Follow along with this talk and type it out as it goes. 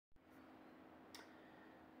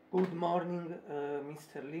Good morning,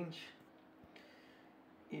 Mr. Lynch.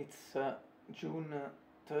 It's June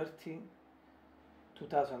 30,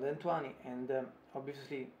 2020, and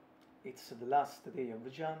obviously it's the last day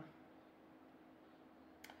of Jan.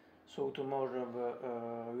 So tomorrow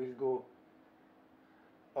we'll go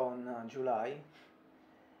on July,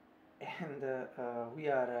 and we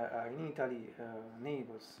are in Italy,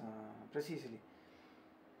 neighbors precisely,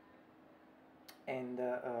 and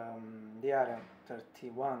they are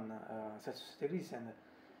 31 Celsius degrees and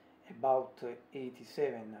about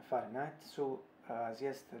 87 Fahrenheit. So as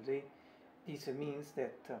yesterday, this means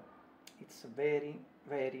that it's a very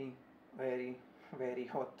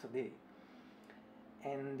hot day.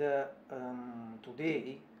 And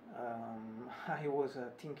today I was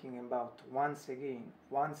thinking about once again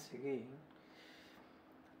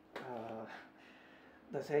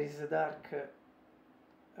the series Dark,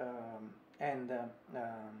 and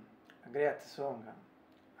a great song,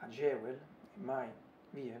 a jewel in my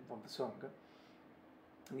view of the song.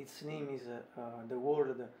 Its name is The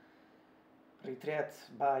World Retreats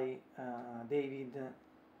by David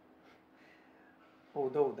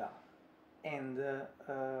Ododa, and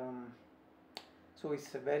so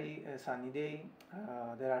it's a very sunny day.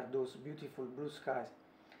 There are those beautiful blue skies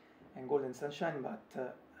and golden sunshine,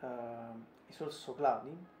 but it's also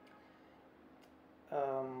cloudy.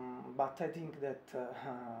 But I think that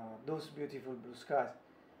those beautiful blue skies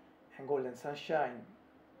and golden sunshine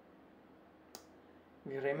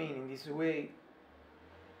will remain in this way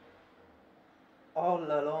all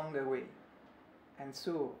along the way. And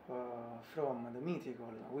so from the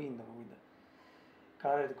mythical window with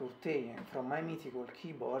colored curtain and from my mythical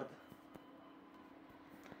keyboard,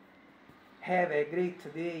 have a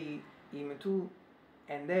great day, him too,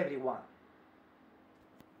 and everyone.